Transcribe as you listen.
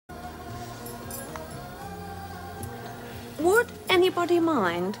Would anybody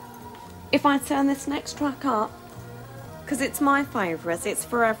mind if I turn this next track up? Because it's my favourite, it's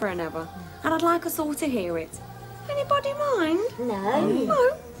Forever and Ever. And I'd like us all to hear it. Anybody mind? No.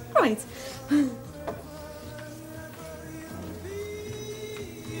 No? Right.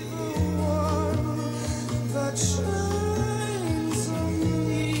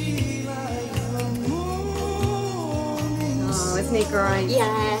 Oh, isn't he great?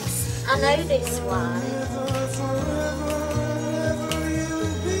 Yes, I know this one.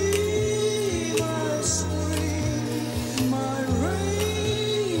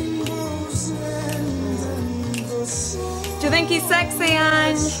 Do you think he's sexy,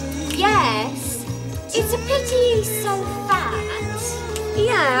 Ange? Yes. It's a pity he's so fat.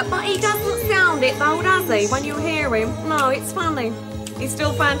 Yeah, but he doesn't sound it though, does he, when you hear him? No, it's funny. He's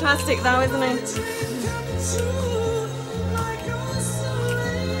still fantastic though, isn't he?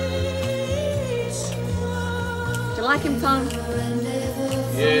 Do you like him, Tom?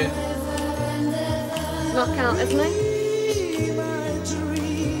 Yeah. Knockout, isn't he?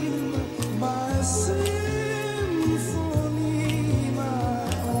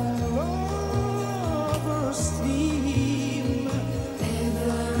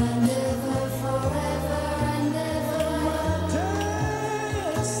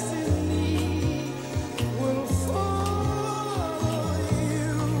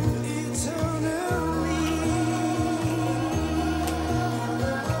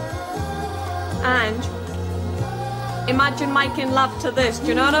 Ange, imagine making love to this, do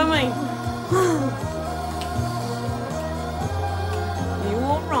you know what I mean? You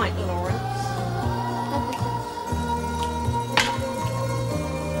all right, Lawrence?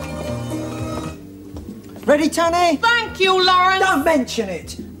 Ready, Tony? Thank you, Lawrence! Don't mention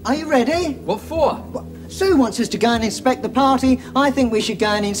it. Are you ready? What for? Sue wants us to go and inspect the party. I think we should go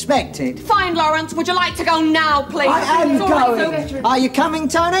and inspect it. Fine, Lawrence. Would you like to go now, please? I am going. Are you coming,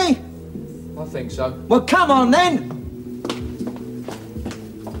 Tony? I think so. Well, come on then.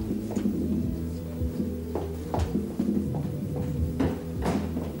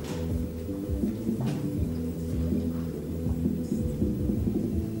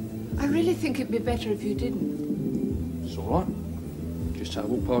 I really think it'd be better if you didn't. It's all right. Just have a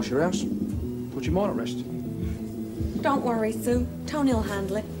walk past your house. Put your mind at rest. Don't worry, Sue. Tony'll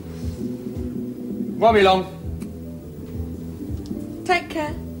handle it. Won't be long. Take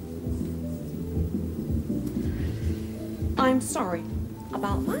care. I'm sorry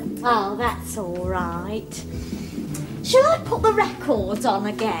about that. Oh, that's all right. Shall I put the records on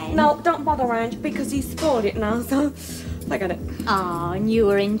again? No, don't bother, Ange, because he's spoiled it now, so forget it. Oh, and you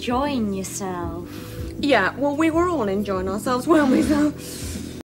were enjoying yourself. Yeah, well, we were all enjoying ourselves, weren't we, though?